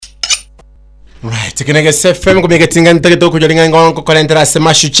Right, kinege FM kumegetinga ntagito kujolinga ngonko kolentera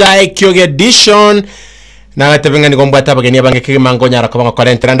sema shuchai kyoge edition na gatebenga ni gombata bageni abange kimango nyara ko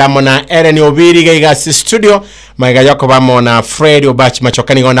kolentera ndamona Eren Obiri ga studio maiga yako bamona Fred Obach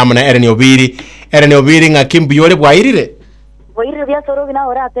machokani gonda mona Eren Obiri ngakimbu yole bwairire boirire bya soro bina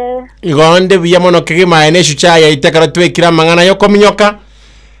orate igonde biyamono kigima ene shuchai aitekara twekira mangana yoko minyoka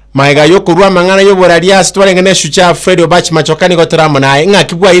maiga yoko ruwa mangana yoboraria stware ngene shucha Fred Obach machokani gotora mona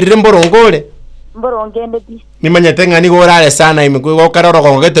ngakibwairire mborongole mborongende bi nimanyete ngani gorare sana imiko karoro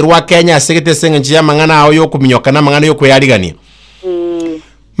kongete rwa Kenya sigete sengenjia mangana aho yo kuminyoka na mangana yo kweyarigania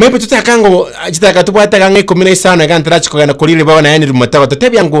mepe tutakango chitaka tubwata kange komine sana gantara chikogana kolire baba na yani rumatago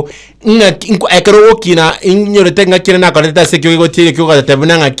tetebyango inko ekero okina inyorete ngakire na koleta sekyo gotire kyo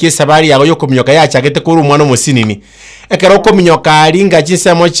gatebuna ngaki sabari yago yo kuminyoka ya chagete kuru mwana musinini ekero kuminyoka aringa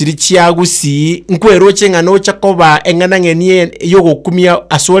chinsa mo chiri chiagusi nkwero chengano chakoba engana ngenie yo gokumia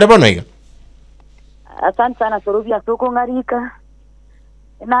asore bonoiga. Asante sana sorobia soko ngarika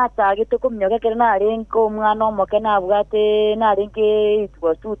na tagete kumnyoka kere na renko mwana omoke na bwate na renke it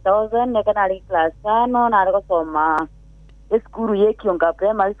was 2000 ne kana ring class 5 na rego soma school yekionga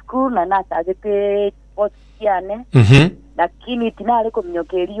primary school na tagete sports yane lakini tinale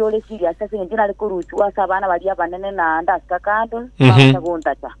kumnyokeri yole serious sasa nginale kuruchwa sabana bali abanene na ndasika kando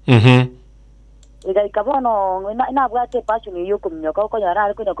bakuntacha ega ikabono ina bwate passion yo kumnyoka ko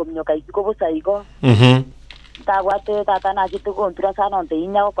nyara ko kumnyoka ikiko busaigo tabwate tata na jitu ko ntura sana nte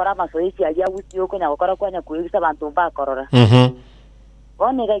inya okora masoesi ali awusio ko nyakora kwa nyakuisa bantu bakorora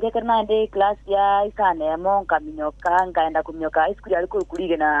one ga gekana nde class ya isane mo kaminyoka ngaenda kumnyoka school ali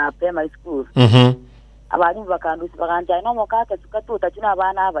kulige na primary school abali bakandusi bakanja no mokaka tukatu tachina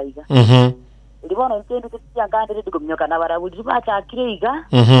abana abaiga libono ntendo tutyangande ndi kumnyoka na barabudi bacha kireiga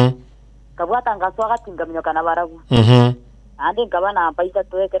kabwata ngaswa gatinga minyoka na barabu ande ngabana paisa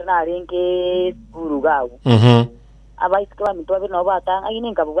twekere na renge skuru gawo abaisike ba mitwa bino bata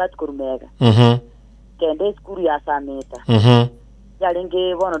ayine ngabwati kurumega kende skuru ya sameta ya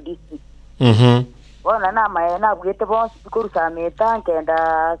renge bono district bona na maena bwete bo skuru sameta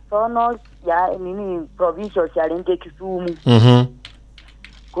kenda sono ya nini provincial ya renge Kisumu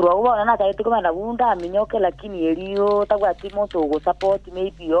kurwa ubona na taite komanda bunda minyoke lakini elio tagwati moto go support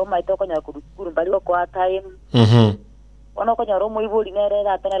maybe yo maitoko nya kurukuru mbali kwa time ono ko nyaro ibuli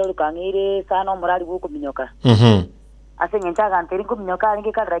nerera atana rukangire sana omurali buko minyoka asenye ntaga nteri ko minyoka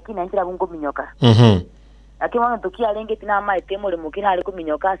alinge kadra kina ntira bunko minyoka lakini wana tukia alinge tina maite mole mukina ali ko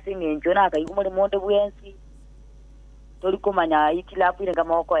minyoka asenye njona akayigumole monde bwensi tolikumanya ikilapu ile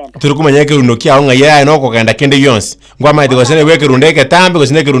kama okoenda tolikumanya kerunokia aho ngaya no kokenda kende yonse ngwa maite gosene wekerundeke tambe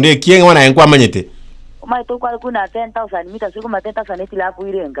gosene kerundeke kienge wana enkwa manyete maite kwa kuna 10000 mita siku ma 10000 ikilapu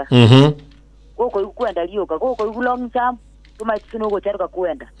irenga koko kwenda lioka koko long jump kuma tsino go charuka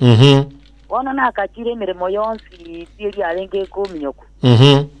kwenda ona na akachire miremo yonsi tiri alenge ko minyoko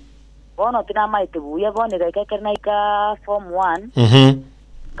ona tina maite buya bone ga kekerna ika form 1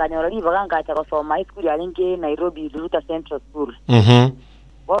 kanyora liva ganga cha kusoma high school alenge Nairobi Luta Central School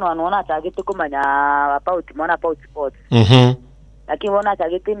bona wanaona target kumanya about sports lakini wana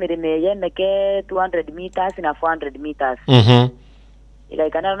target mireme yeneke 200 meters na 400 meters ila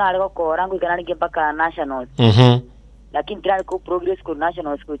ikana na aleko ko rangu ikana ni mpaka nationals lakini try ko progress ko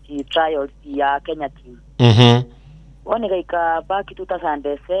nationals ko trials ya Kenya team wone gaika back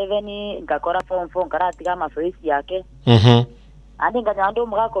 2007 ngakora form 4 karati kama mazoezi yake andi nganyando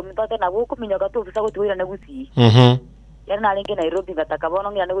mugako mitote na buku minyoka tu fisa kutuira ne gusi yana alenge Nairobi ngataka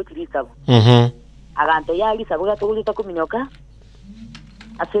bono ngira ne gutirisa agante yali sabu gato gulita kuminyoka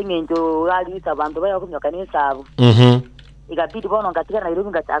asenye ndo yali sabantu bayo kuminyoka ni sabu igabidi bono ngatika Nairobi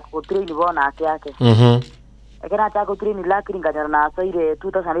ngataka ko train bono yake akena tako train lakini nganyara na soire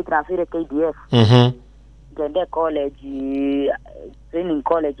 2008 na soire KDF ngende college training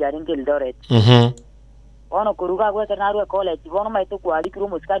college ya Ringel Eldoret ono kuruga kwa kana college bono maito kwa likuru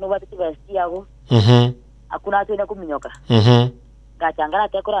musikani wati vesti yago akuna tena kuminyoka ngachangara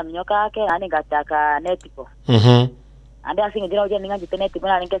tekora minyoka yake ani ngataka netipo ande asinge dira uje ninga jitene netipo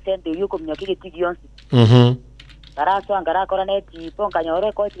na ninge sente yuko minyoka kiti yonsi karaso angara kora netipo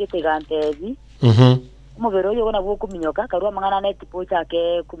nganyore ko tike gantezi mubero yo na buku minyoka karua mangana netipo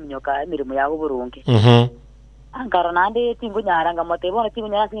chake kuminyoka mirimo yago burungi angara nande tingu nyaranga motebo tingu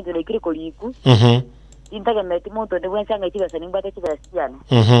nyara singe dile kiri koliku intage meti muntu ndi wensa ngachiga sanimba te chiga siana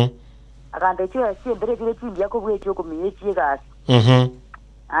akande chiga siembere dire chindi yako bwe choko miyechi gasi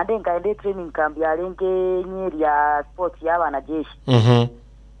ande ngaende training camp ya lenge nyeri ya sports ya bana jeshi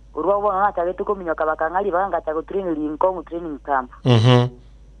urwa bona na tage tuko minyoka bakangali banga tago training linkongu training camp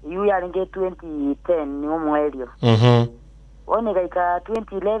yu ya lenge 2010 ni omwelio one kaika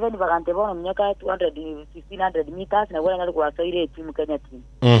 2011 bakante bono mnyoka 1500 meters na wala ngalo kwa soire timu Kenya team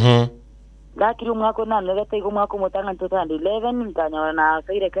lakini mwako na nlete iko mwako mutanga 2011 nkanya na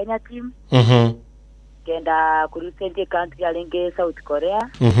soire Kenya team kenda kurisente country alenge South Korea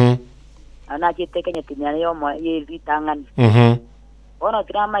ana jete Kenya team ya mo yevi tangani bona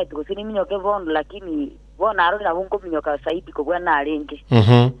drama itu sini minyoke bono lakini bona aro na bunko minyoka saidi ko bwana alenge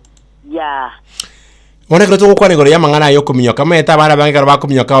ya one kero tuko kwane gore yamangana yo kuminyoka meta bana bange karo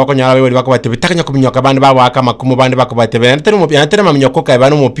bakuminyoka bakonyara bewe bakubate bitakanya kuminyoka bandi babaka makumu bandi bakubate bene ntene maminyoko kai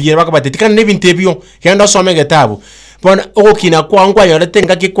bana mupire bakubate tikana nebintu ebyo kendo some getabu bona ogokina kwangwa yorete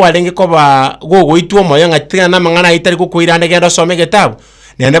ngaki kwarenge koba gogo itwo moyo ngatina na mangana itari kukuirande kendo some getabu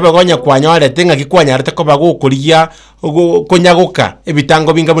nende bagonya kwanyore tenga kikwanya rete koba gokuria konyaguka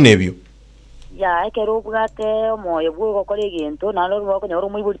ebitango binga bunebyo ya ekero bugate moyo bwo kore gento nalo bwo konyoro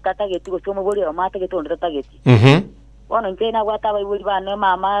muiburi tatageti gosomo buri amata getonde tatageti bona ntena gwata baiburi bana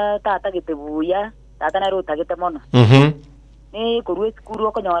mama tatagete buya tata na ruta gete mono ni kurwe skuru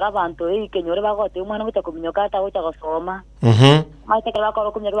okonyora abantu kenyore bagote umwana buta kuminyoka ta gocha gosoma maite kala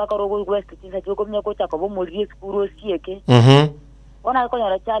karo kumya bakaro go west tinza cyo kumya ko chako bomuri skuru sieke bona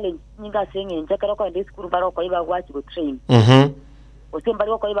konyora challenge ninga singe nchakero ko ndi skuru baro ko iba gwachi go train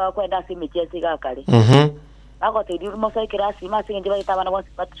osimbali ko iba ko nda simi chesi gakale bako te diru mo sai kirasi ma singe jiba itabana wasi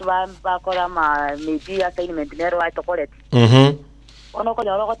patwa bakora ma maybe assignment nero ai to collect ono ko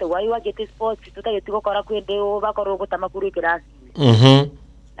nyoro ko te waiwa gete sports tutageti gukora kwende bakoro gutamakuru kirasi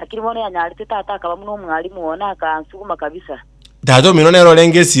lakini mone anyari tata akaba muno mwalimu ona akansuguma kabisa dato mino nero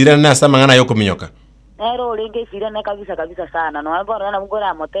lenge sire na samangana yo kuminyoka nero lenge sire na kabisa sana no abora na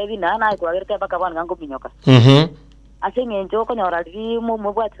mugora motevi na kwa gerete baka bana ngango minyoka asenye njo ko nyora ri mu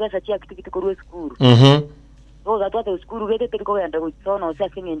bwati pesa chia kitu kurwe skuru do za twate skuru gete teriko yanda gutsono sia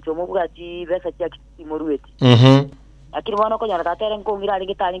asenye njo mu bwati pesa chia kitu morueti lakini mwana ko nyara tatere nkongira ali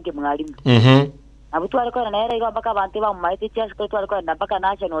gitali nke mwalimu abutware ko na era iga baka bante ba maite chia ko tware ko na baka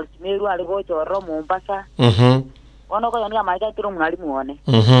national meru ali go choro Mombasa wono ko yanga maite turu mwalimu one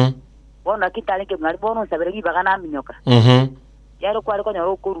wono kitali nke mwalimu wono sabere gi baka na minyoka yaro kware ko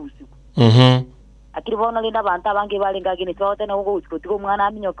nyaro kurusi akiri bona linda banta bange balinga gine sote na ugo utiko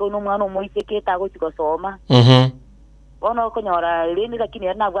mwana minyoka no mwana moise keta go tikosoma bona ko nyora lini lakini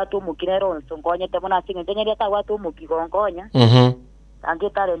yana gwatu mukinero nsongonya te mona singe nyenyeri ta gwatu mukigongonya ange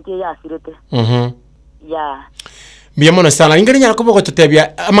talent ya asirete ya biya mona sana ingari nyara kubogo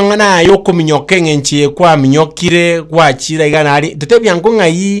tutebya amangana yo kuminyoka ngenchi kwa minyokire kwa chira igana ari tutebya ngonga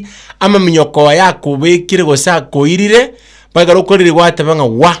yi ama minyoko yakubekire gosa koirire bagaro korire gwatabanga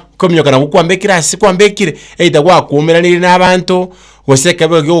wa komyoka na gukwambekira sikwambekire eida gwa kuumeranire n'abantu goseka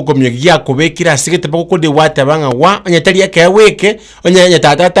bego komyoka yakubekira sigete bakokode watabanga wa anyatari yake weke onyanya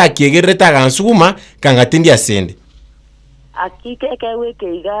tata kiegere tagansuguma kangatindi asende akike ke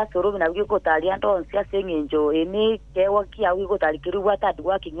weke iga soro binabyo kotalia ndonsi asengenjo ene kewa kia wiko talikiru watatu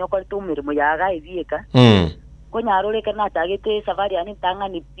wa kinyoko tumire muyaga ebieka konyarole kana tagete safari ani tanga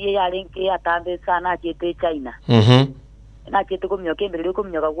ni pie yalenke atambe sana chete China na chete kumyoka mbere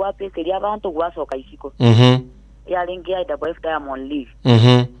kumyoka gwa pese ria abantu gwasoka isiko yalenke aida boy Diamond League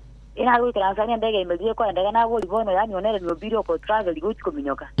ina ruti Tanzania ndege imejie kwa ndege na boli bono yani onere no video ko travel guti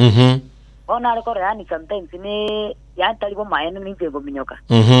kuminyoka ona aleko yani sometimes ne yani talibo maene ninge kuminyoka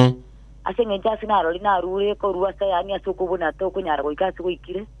asenge njasi na roli na rure ko ruasa yani asuko bona to kunyara ko ikasi ko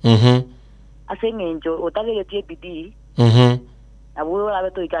ikire asenge njo otagere tie bidii abuyo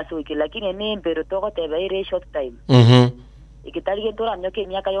labe to ikasi ko ikire lakini ne mbero to ko tebe ire short time ikitali gentora nyoke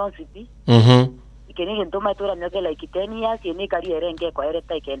miaka yonsipi ikeni gentoma tora nyoke like 10 years yene kariere nge kwa ere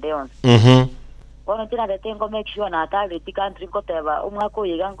taikende yonsi ono tina de tengo make sure na atali ti country ko teba umwako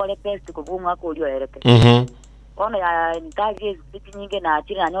yiga ngole pest ko umwako ulio erete ono ya ntage siti nyinge na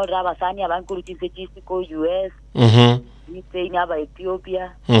atira nyora abasani abankuru chisi ko US ni aba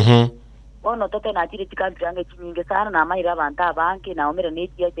Ethiopia ono tote na atiri ti country ange chinyinge sana na mahira banta banki na omere ne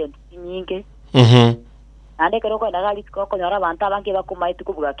ti agent chinyinge ande kero ko nagali ko nyora banta banki bakumaiti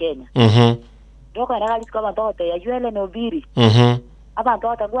kubuga Kenya doko nagali ko banta te ya yuele no biri abantu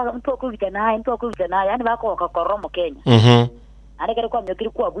atangwa mtu okubita naye yani bako kakoromo Kenya ande kero kwa myokiri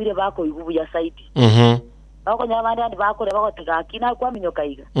kwa bwire bako igubu ya site bako nyamande andi bako le bako tiga kina kwa minyoka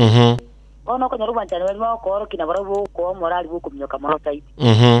iga ono ko nyaruba ntane bali bako oro kina barabo ko morali buko minyoka moro site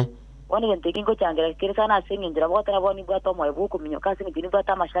woni gente kingo changera kire sana singe njira bako tara boni bwato mo buko minyoka singe bini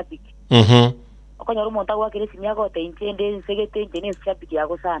bwata mashabiki ko nyaruba montagwa kire simyako te intende nsegete intene shabiki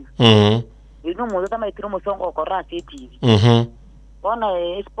yako sana ino mo tama itiro musongo ko rasi TV bona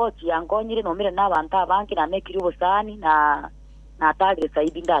sport yangonyire no mire n'abantu abanki na mekiri busani na tagire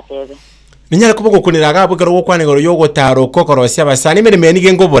saidi ndatebe Ninyara kuba gukunira gabo kero gukwanigoro yo gotaro kokorosia basani mere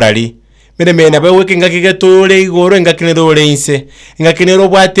nige ngoborari. Mere nabe weke ngakige tole igoro ngakinero orense. Ngakinero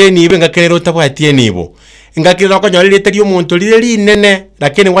bwate nibe ngakinero tabwatie nibo. Ngakira konyora teri omuntu liri nene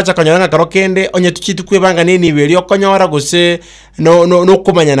lakini wacha konyora ngakaro kende onye tuchitu kwebanga nini beri okonyora gose no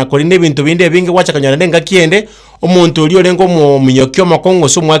kumanya na kolinde bintu binde bingi wacha konyora ngakiende omuntu oli olengo mu minyokyo makongo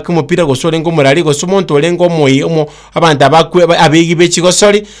so mwaki mupira gose olengo murari gose omuntu olengo mu abantu abakwe abigi bechigo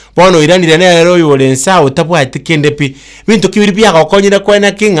sori bono iranire nero yolensa otabwati kende pi bintu kibiri bya gokonyira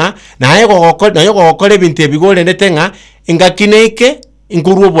kwena kinga naye gokole bintu ebigole ndetenga ngakineke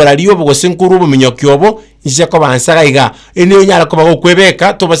inguru oborariyo bogose inguru obuminyokyobo ishako bansaga iga ene nyara kuba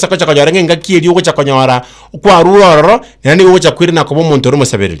gokwebeka tobasako chakonyora ngakiri uko chakonyora kwa ruroro nani uko chakwirina kuba umuntu uri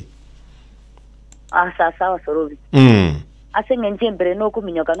musabereri sawa sorobi asenge njembere no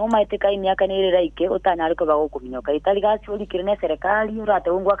kuminyoka no maiteka imyaka nere raike utana ariko bago kuminyoka itali gasuri kirene serikali urate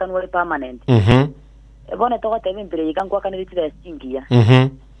ungwa kanwari permanent ebone toka tebe mbere yikangwa kaniri tibestingia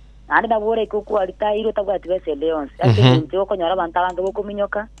andi nabore kuku alita iro tabwati bese leons asenge njo konyora bantabange go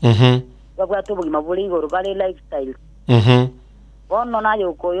kuminyoka bagwatu bugima buli igoro bale lifestyle bono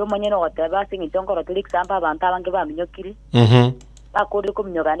nayo koyo manyeno goteba asenge ntongoro tuli ksamba bantabange baminyokiri bakuri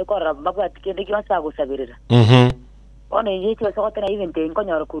kuminyoka ni korra bagwati kende kibansa gusabirira bono yiti basokotena evente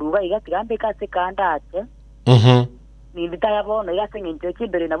nkonyora kuruba igatigambe kase kanda ate ni bitaya bono yasenye njo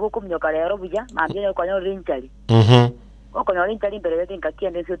kimbere nabo kuminyoka rero buja mambye konyora rinchali okonyora rinchali mbere yake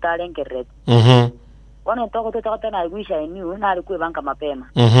nkakiende sio talengerete bono ntoko tutokotena igwisha eniu nari kwebanga mapema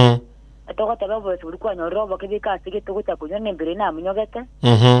atoko tababo tulikuwa nyorobo kibika sigete guta kunyone mbere na munyogete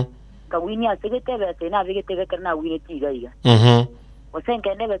kawini asigete bese na bigete beke na wine tigaiga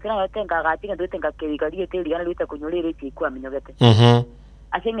osenke nebe kana yotenga gatinga dutenga kebikaliye teli yana luita kunyolere tikwa munyogete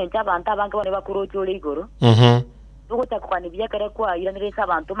asenge ntaba ntabange bone bakuru cyole igoro tuguta kwani byakare kwa iranire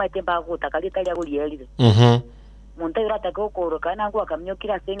sabantu maitemba gutakali tali aguliyelire muntu irata kokoro kana ngwa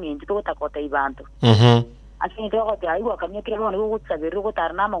kamnyokira asenge ntituguta kota ibantu asenge toko te aiwa kamnyokira bone gutsabirira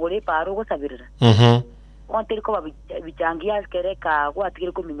gutarna magole paro gusabirira onte ko bichangia kereka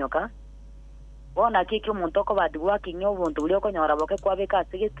gwatigire kuminyoka bona kiki umuntu ko badwa kinyo buntu buli okonyora boke kwabeka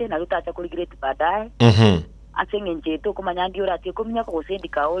asigete na rutacha kuri great badaye asenge njeto kumanya ndi urati kuminyoka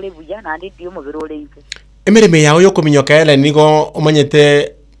gusendika ole buya na ndi dio mubiro ole ite emereme yawo yo kuminyoka yala nigo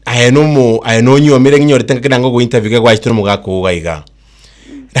omanyete ayeno nyo mere nginyo tenga kidango go interview kwa istro mugako gaiga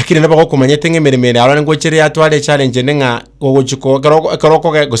lakini nabako kumanyete ngemereme yawo ngo chere atwale challenge nenga gogochiko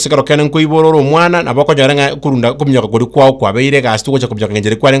karoko gosikaro kenen ko ibororo mwana nabako nyorenga kurunda kuminyoka kuri kwawo kwabeire gastu gocha kuminyoka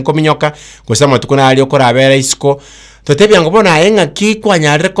ngere kware nkominyoka gosama tukuna ali okora abera isko totebya ngobona yenga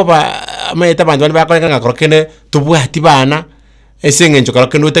kikwanyare ko ba amayeta bantu bali bakorenga ngakorokene tubwati bana esenge njo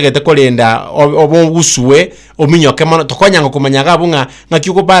karokene utegete kolenda obongusuwe ominyoke mano tokonyanga kumanyaga bunga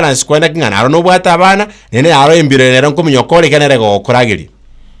ngakyuko balance kwenda kingana aro no bwata bana nene aro embire nero nkominyoka ole kenere go koragiri.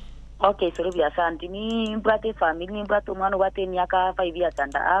 Okay, so rubi asante ni mbate family mbate mwana wate myaka 5 years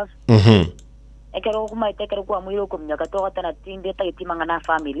and a half. Ekero kuma itekero kwa mwiro kumnyaka to gatana tinde ta itimanga na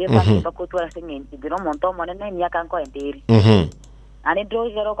family family bakotwa sengenti bino monto monene myaka nko enderi. Ani dro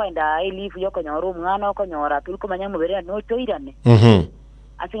gero ko inda elifu yoko nyoro mwana ko nyora tuliko manyamo bere no toirane.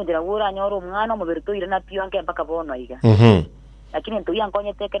 Asingira wura nyoro mwana mo bere toirana pio anke mpaka bono iga. Lakini ntu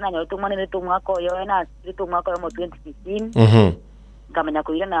yankonye teke na nyoro tumane ne tumwako yo na tumwako yo mo 2015. Kamanya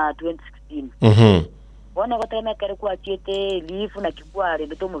kuira na 2016. Bona goteme kare kwa chiete lifu na kikware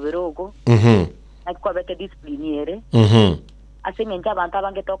ndoto muberogo. Na kwa bete disciplinere. Asenye njaba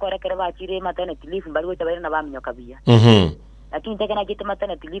bange toko rekere bachire maternity leave mbali gocha bere na bamnyoka bia. Lakini teke na gite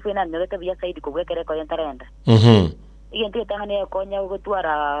maternity leave na nyoka bia saidi ko bwekere ko yantarenda. Iyo ndio tangane konya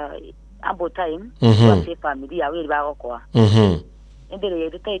gotwara ambo time kwa family yawe bago kwa. Endere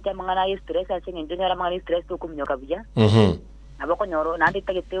yete itamanga na stress asenye njonyara manga stress to kumnyoka bia. Abako nyoro nandi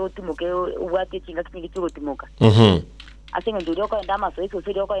tagete utimuke ubwate kinga kingi cyo utimuka asenga ndio ko ndama so iso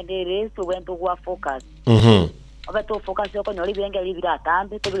sio ko ndere so wento kwa focus abato focus yo ko nyori benge libira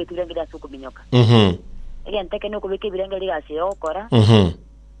tambe to bile tulenge da suku minyoka ege nteke no ko beke bilenge liga se okora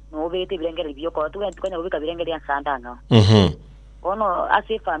no beke bilenge libyo ko to wento ko nyori beka bilenge ya sandanga ono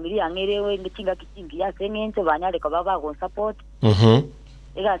ase family angere we nginga kingi asenga nto banyale ko baba go support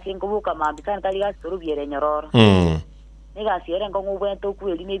ega singo buka mambisana tali ga suru biere nyororo nega siere ngongo bwento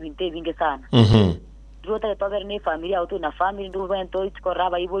kweli ne binte binge sana Drota tober ne familia auto na family ndu bwento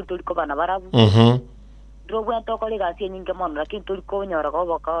ikoraba ibol tuliko bana barabu dro bwento ko lega sie nyinge mon lakini tuliko nyora ko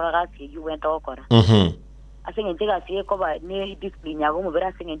boka ga sie yu bwento okora asenga ntega sie ko ba ne discipline yago mu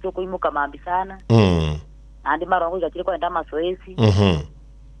bera senga ntoko imuka mambi sana andi marongo ga tiko enda masoesi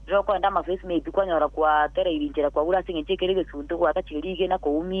Roko anda ma face maybe kwa nyora kwa tere irinjira kwa ura singe kere suntu kwa tachirige na ko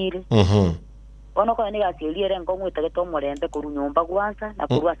umire. Ono ko nega seliere ngo ngwita geto morembe kuru nyumba kwanza na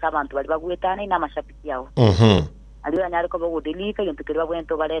kurwa sabantu bali bagwetana ina mashapiki yao. Aliwa nyari ko bogo delika yonto kere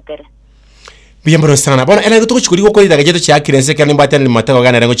bagwento baletere. Biyambro sana bona ena gutuko chikuri gukora idagejeto cya kirense kandi mbatani limatego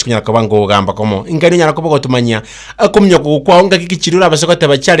gana rengo chikunya kabango gamba komo ingani nyara ko bogo tumanya akumnya kwa nga kikirura abasokota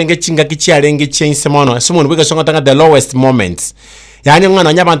bacharenge chinga kicyarenge chense mono sumuntu bwiga songa the lowest moments yani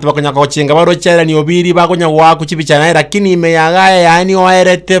ngana nyabantu bakonya ko chinga baro cyara ni obiri bakonya wa kuchibichana lakini imeyaga yani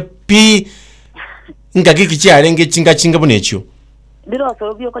oerete pi nga kicyarenge chinga bunecho ndiro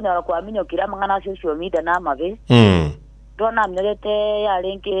sobyo konya kwa minyo kira mangana social media na mabe dona mnyelete ya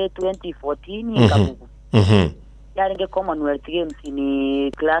lenke 2014 ngabugu ya lenke Commonwealth Games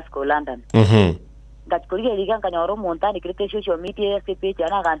ni Glasgow London ngachikoriga liga nganyoro montani kirete social media CP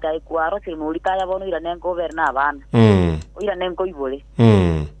jana kanta ikwaro sinulita ya bono ira nengo verna abana ira nengo ibole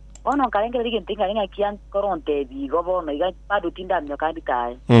ono kalenge liga ntinga linga kian koronte bigo bono iga padu tinda mnyo kandi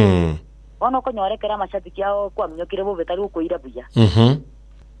tae ono konyore kera mashabiki yao kwa mnyokire bo betali ukoira buya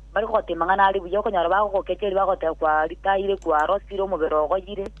bari ko temangana ali buyo ko nyara ba ko kekeli ba ko te kwa litaire kwa rosiro mo berogo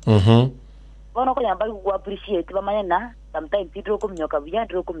yire bono ko nyamba ku appreciate ba manena sometimes tidro ko mnyoka buya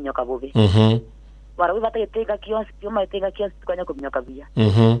ndro ko mnyoka bobe bara wi bateka kios pyoma teka kios kwanya ko mnyoka buya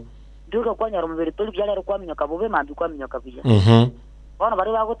ndro ko nyara mo bere toli byala ko mnyoka bobe mambi ko mnyoka buya bono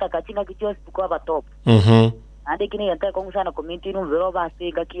bari ba ko taka chinga kios ko ba top ande kini yanta ko ngusana community no bero ba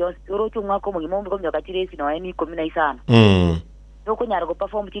teka kios ro chunga ko mo ngombe ko mnyoka chiresi no ani ko mina isana Doko nyara go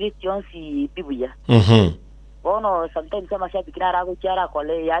perform chiri tionsi bibuya. Bono sometimes sama shapi kina rago chiara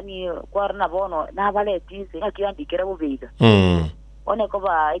kole yani kwarna bono na vale tisi na kiandi kera bubeiga. One ko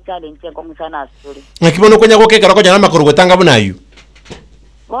ba challenge ko musana story. Ngakibono konya go kekara ko jana makuru gotanga bunayu.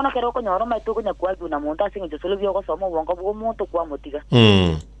 Bono kero ko nyoro mai to konya kwa na monta singe josolo byo ko somo wongo bu monto kwa motiga.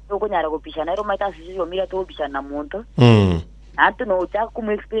 Doko nyara go pishana ro mai ta sisi yo mira to pishana monto. Antu no cha ku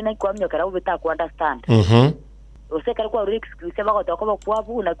explain kwa mnyo kara ubeta ku understand. Oseka kwa excuse bako toko kwa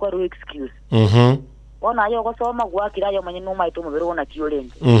bu na kwa excuse ona yo ko soma gwa kira yo manyi no mai to mubero na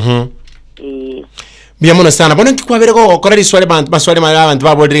kiolenge bia mona sana bona nkikwa bere ko okora riswale baswale abantu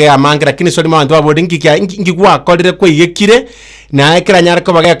babodire amanga lakini swali abantu babodire nkikwa kodire ko yekire na ekira nyara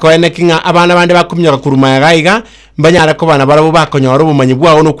ko baga ko ene kinga abana bande bakumyoka kuruma yagaiga mbanyara ko bana barabo bakonyoro bumanyi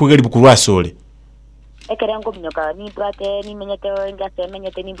bwawo no kugeri bukurwa sole ekere ngo mnyoka ni brate ni menyete ngase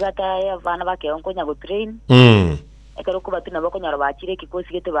menyete ni brata ya bana bake onko nyago train ekere ko batuna bako nyara bachire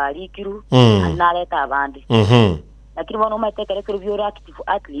kikosi gete bari kiru na leta abandi lakini bono matekere kero biora active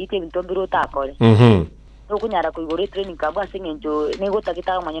athlete bintombiro takole no kunyara ko igore training kaba singenjo nego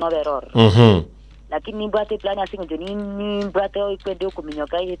takita manyo beror lakini brate plan ya singenjo ni brate o ikwende ko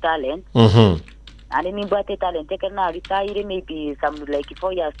mnyoka ile talent ani ni brate talent ekere na retire maybe some like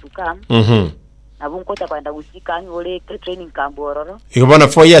 4 years to come nabunko takwenda gusika ngole training kambororo ikobona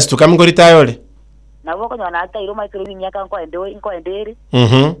 4 years to come ngori tayole naboko nyona ata iro maitro minyaka nko endere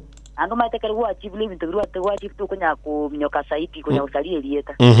ando maitekere wa achieve bintu biro atwa achieve to kunya ku mnyoka saiti kunya usali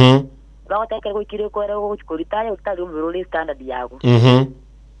elieta bawo tekere ko kire ko ero kuritaya utali umrole standard yago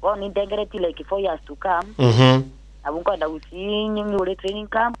bo ni ndengere ti like 4 years to come nabunko nda usinyi ngole training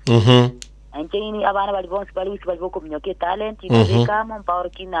camp ancheni abana bali bonse bali boko mnyoke talent ni kama empower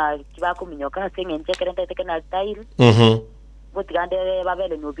kina kibako mnyoka senga nchekere ndeteke na style botigande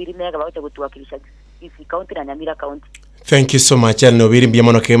babele no biri mega bawo kutuwakilisha isi county na Nyamira county. Thank you so much no biri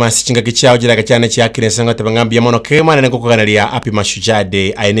mbiyamo kema sichinga kichao jira cyane cyakire senga tabangambye mono kema nene kukuganira happy mashujaa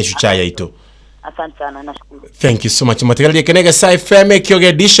day aine shucha yaito. Asante sana nashukuru. Thank you so much material kenega sai fm kyoge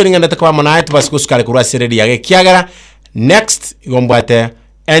edition nganda kwa mona basi kusukale kurwa seredi yake kiagara next igombwate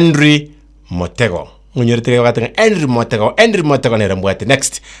Henry Motego unyorete wakati Henry Motego nere mbwate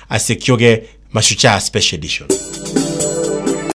next asekyoge mashujaa special edition.